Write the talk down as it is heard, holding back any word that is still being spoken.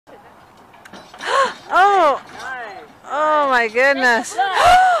my goodness.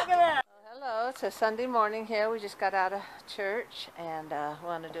 Hello, it's a Sunday morning here. We just got out of church and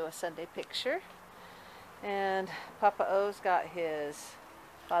want to do a Sunday picture. And Papa O's got his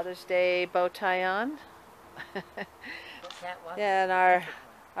Father's Day bow tie on. Yeah, and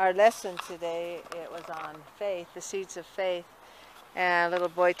our lesson today, it was on faith, the seeds of faith. And a little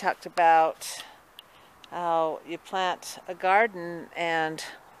boy talked about how you plant a garden and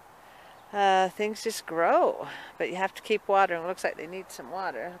things just grow, but you have to keep watering. It looks like they need some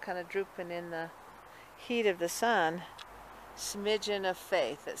water, kind of drooping in the heat of the sun. Smidgen of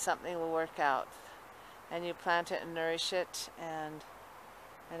faith that something will work out, and you plant it and nourish it, and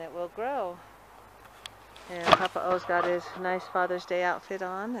it will grow. And Papa O's got his nice Father's Day outfit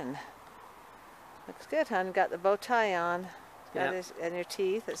on, and looks good, hon. Got the bow tie on. Got his, and your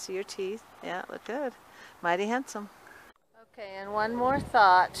teeth. Let's see your teeth. Yeah, look good. Mighty handsome. Okay, and one more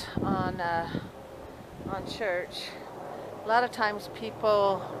thought on church. A lot of times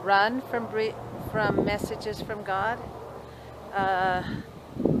people run from messages from God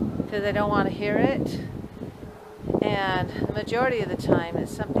because they don't want to hear it. And the majority of the time,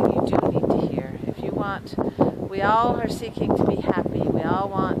 it's something you do need to hear. If you want, we all are seeking to be happy. We all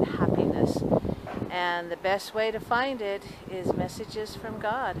want happiness. And the best way to find it is messages from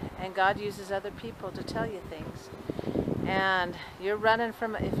God. And God uses other people to tell you things. And if you're running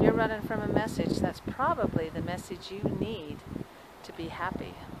from a message, that's probably the message you need to be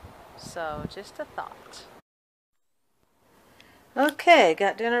happy. So just a thought. Okay,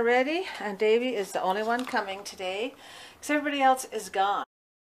 got dinner ready, and Davey is the only one coming today, because everybody else is gone.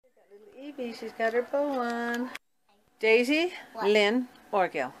 Little Evie, she's got her bow on. Daisy, what? Lynn, or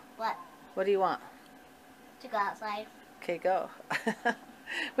Gil? What? What do you want? To go outside. Okay, go. What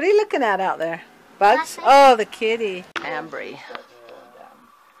are you looking at out there? Bugs? Oh, the kitty. Abree.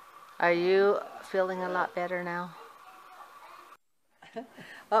 Are you feeling a lot better now?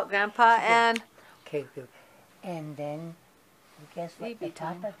 Oh, Grandpa and... Okay, good. And then, guess what the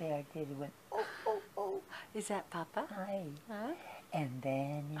Papa Bear did? He went, oh, oh, oh. Is that Papa? Hi. Huh? And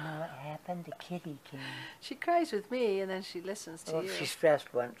then, you know what happened? The kitty came. She cries with me, and then she listens to you. She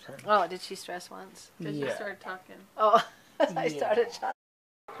stressed once. Huh? Oh, did she stress once? Because you started talking. Oh, I started talking.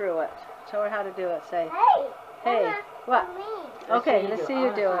 Through it. Show her how to do it. Say, hey. Hey. What? Okay, let's see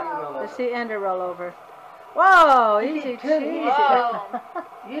you do it. Let's see Ender roll over. Whoa, easy cheesy. Whoa.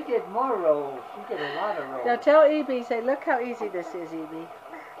 You did more rolls. You did a lot of rolls. Now tell Evie, say, look how easy this is, Evie.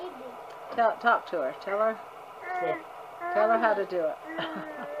 Talk to her. Tell her. Tell her how to do it.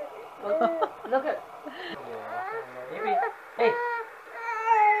 Look at. Evie, hey.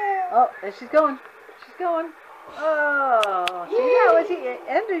 Oh, there she's going. She's going. Oh, see, that was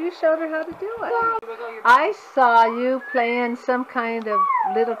Ender, you showed her how to do it. I saw you playing some kind of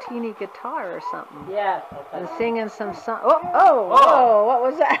little teeny guitar or something. Yeah. And singing some song. Oh, what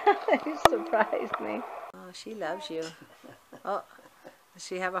was that? You surprised me. Oh, she loves you. Oh, does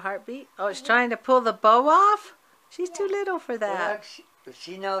she have a heartbeat? Oh, it's trying to pull the bow off? She's too little for that. Look,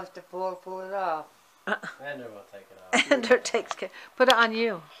 she knows to pull it off. Ender will take it off. Ender takes care. Put it on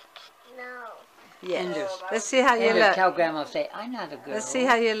you. No. Yeah. Let's see how you look. Tell Grandma, say, I'm not a girl. Let's see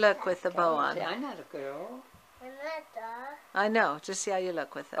how you look with the bow on. Say, I'm not a girl. I'm not I know. Just see how you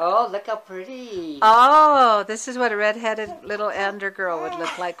look with it. Oh, look how pretty. Oh, this is what a red-headed little Ender girl would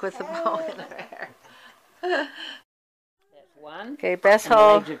look like with a bow in her hair. That's one. Okay, best and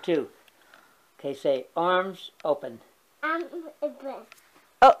hold. Legs are two. Okay, say arms open. open.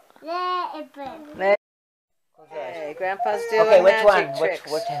 Oh. Open. Okay, Grandpa's doing okay, which magic one?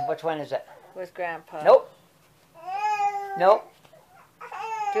 tricks. Which one is it? With Grandpa. Nope. Nope.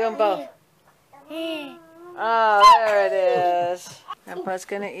 Do them both. Oh, there it is. Grandpa's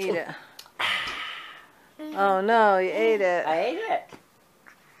gonna eat it. Oh no, you ate it. I ate it.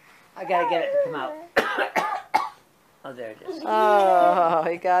 I gotta get it to come out. Oh, there it is. Oh,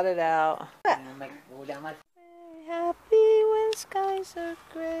 he got it out. Go down my... Happy when skies are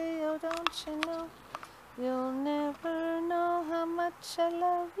gray, oh don't you know? You'll never know how much I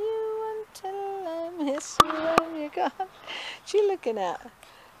love you until I miss you when you're gone. What you looking at?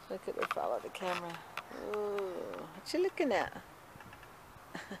 Look at her follow the camera. Ooh, what you looking at?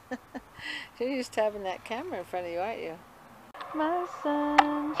 You're just having that camera in front of you, aren't you? My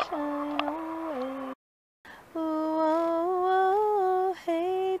sunshine away. Ooh, oh, oh,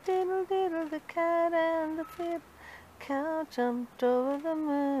 hey, diddle, diddle, the cat and the fiddle cow jumped over the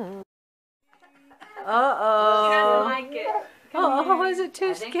moon. Uh-oh. She doesn't like it. Oh, is it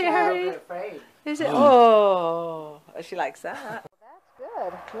too scary? Afraid. Is it? Oh, she likes that. That's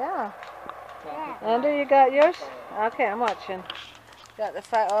good. Yeah. Ender, you got yours? Okay, I'm watching. Got the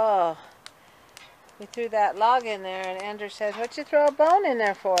fire. Oh, We threw that log in there, and Andrew says, "What'd you throw a bone in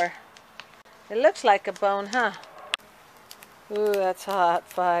there for?" It looks like a bone, huh? Ooh, that's hot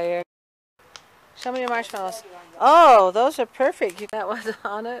fire. Show me your marshmallows. Oh, those are perfect. That was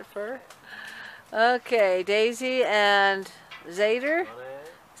on it for. Okay, Daisy and Zader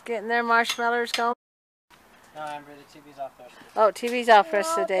is getting their marshmallows going. No, Amber, the TV's off there. Oh, TV's off for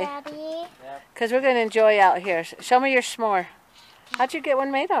us today. Daddy. Because we're going to enjoy out here. Show me your s'more. How'd you get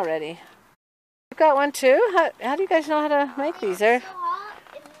one made already? You got one too? How do you guys know how to make these? It's so hot,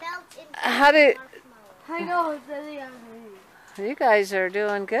 it melts into How do I know, it's really you guys are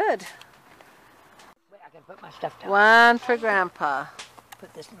doing good. Wait, I can put my stuff down. One for Grandpa.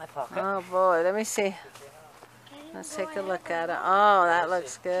 Put this in my pocket. Oh boy, let me see. Let's take a look at it. Oh, that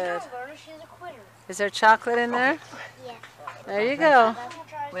looks good. She's a quitter. Is there chocolate in there? Yeah. There you go.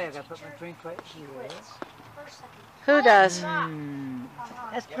 Wait, I gotta put my drink right here. Who does?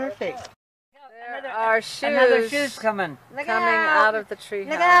 That's perfect. There are shoes, Another shoe's coming. coming out of the treehouse.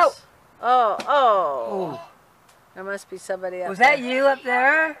 Look out! Oh. There must be somebody up Was there. that you up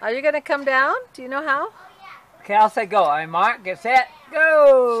there? Are you going to come down? Do you know how? Okay, I'll say go. I mark, get set,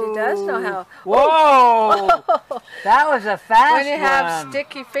 go! She does know how. Whoa! That was a fast When you have one.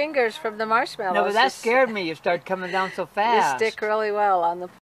 sticky fingers from the marshmallows. No, but that you scared me. You started coming down so You fast. stick really well on the...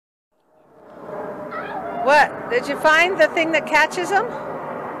 What? Did you find the thing that catches them?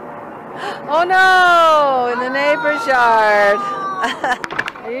 Oh no! In the neighbor's yard.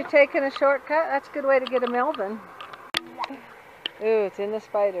 Are you taking a shortcut? That's a good way to get a Melvin. Ooh, it's in the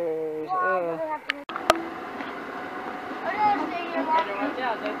spiders. Ooh. Andrew, watch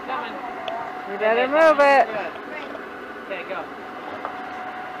out, that's coming. You better move it. Okay, go.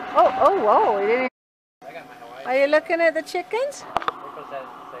 Oh, whoa. We didn't... I got my Hawaii. Are you looking at the chickens? Rico says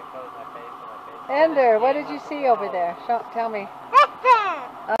they close my face with my face. Ender, what did you see over there? Tell me.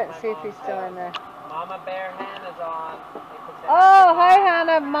 Let's see if he's still in there. Mama Bear Hen is on. Oh, hi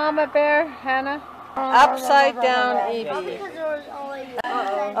Hannah, Mama Bear, Hannah. Upside down Evie.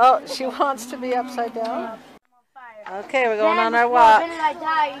 Oh, she wants to be upside down? Okay, we're going on our walk.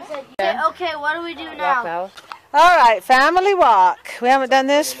 Okay, what do we do now? All right, family walk. We haven't done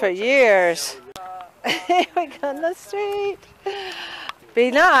this for years. Here we go on the street.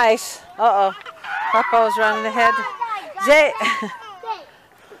 Be nice. Uh-oh. Papa's running ahead. Jay.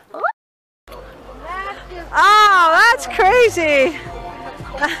 Oh, that's crazy.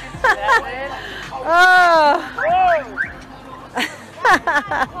 Oh.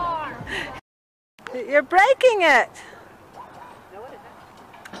 You're breaking it.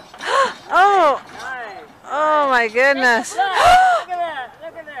 Oh. Oh my goodness. Look at that.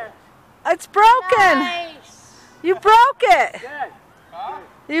 Look at that. It's broken. You broke it.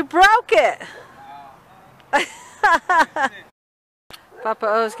 You broke it. Papa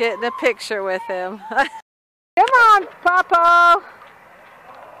O's getting a picture with him. Come on, Papa.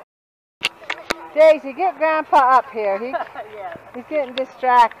 Daisy, get Grandpa up here. He's getting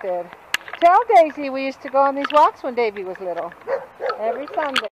distracted. Tell Daisy we used to go on these walks when Davey was little. Every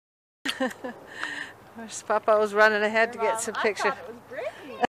Sunday. There's Papa O's running ahead to get some pictures.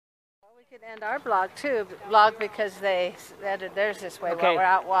 We could end our vlog too. Vlog because they edited theirs this way while we're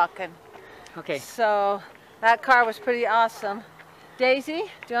out walking. Okay. So that car was pretty awesome. Daisy,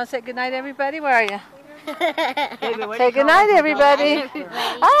 do you want to say goodnight, everybody? Where are you? Say goodnight, everybody.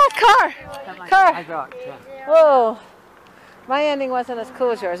 Ah, car. I brought it. Whoa. My ending wasn't as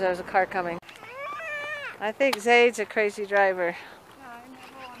cool as yours. There was a car coming. I think Zade's a crazy driver.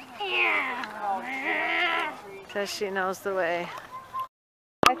 Says she knows the way.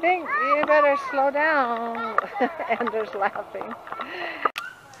 I think you better slow down. Ender's laughing.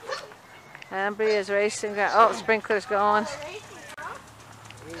 Abree is racing. Oh, sprinkler's going.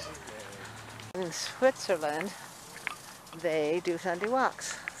 In Switzerland, they do Sunday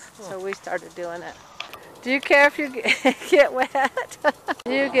walks. So we started doing it. Do you care if you get wet?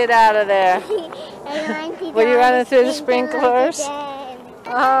 You get out of there. Were you running through the sprinklers? Oh.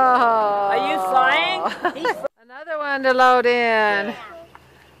 Are you flying? Another one to load in.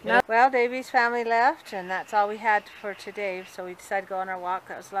 No. Well, Davey's family left, and that's all we had for today. So we decided to go on our walk.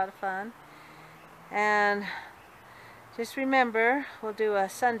 That was a lot of fun. And just remember, we'll do a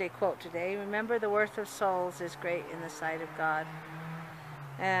Sunday quote today. Remember, the worth of souls is great in the sight of God.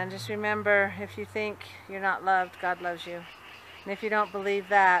 And just remember, if you think you're not loved, God loves you. And if you don't believe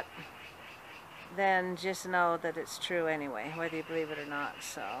that, then just know that it's true anyway, whether you believe it or not.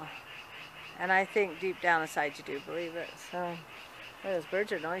 So, and I think deep down inside you do believe it. So, well, those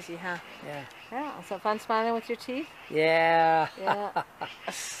birds are noisy, huh? Yeah. Yeah. Is it fun smiling with your teeth? Yeah. Yeah.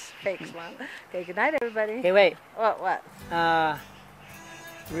 Fake smile. Okay, good night, everybody. Hey, wait. What?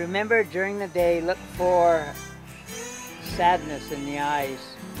 Remember, during the day, look for sadness in the eyes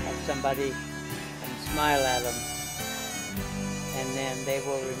of somebody and smile at them. And then they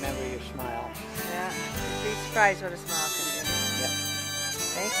will remember your smile. Yeah. You'd be surprised what a smile can do. Yep.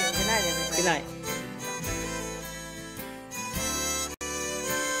 Thank you. Good night, everybody. Good night.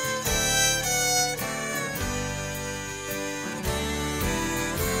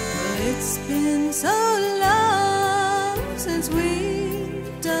 It's been so long since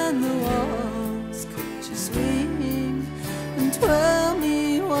we've done the waltz. Could you swing and twirl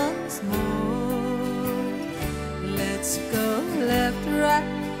me once more? Let's go left, right,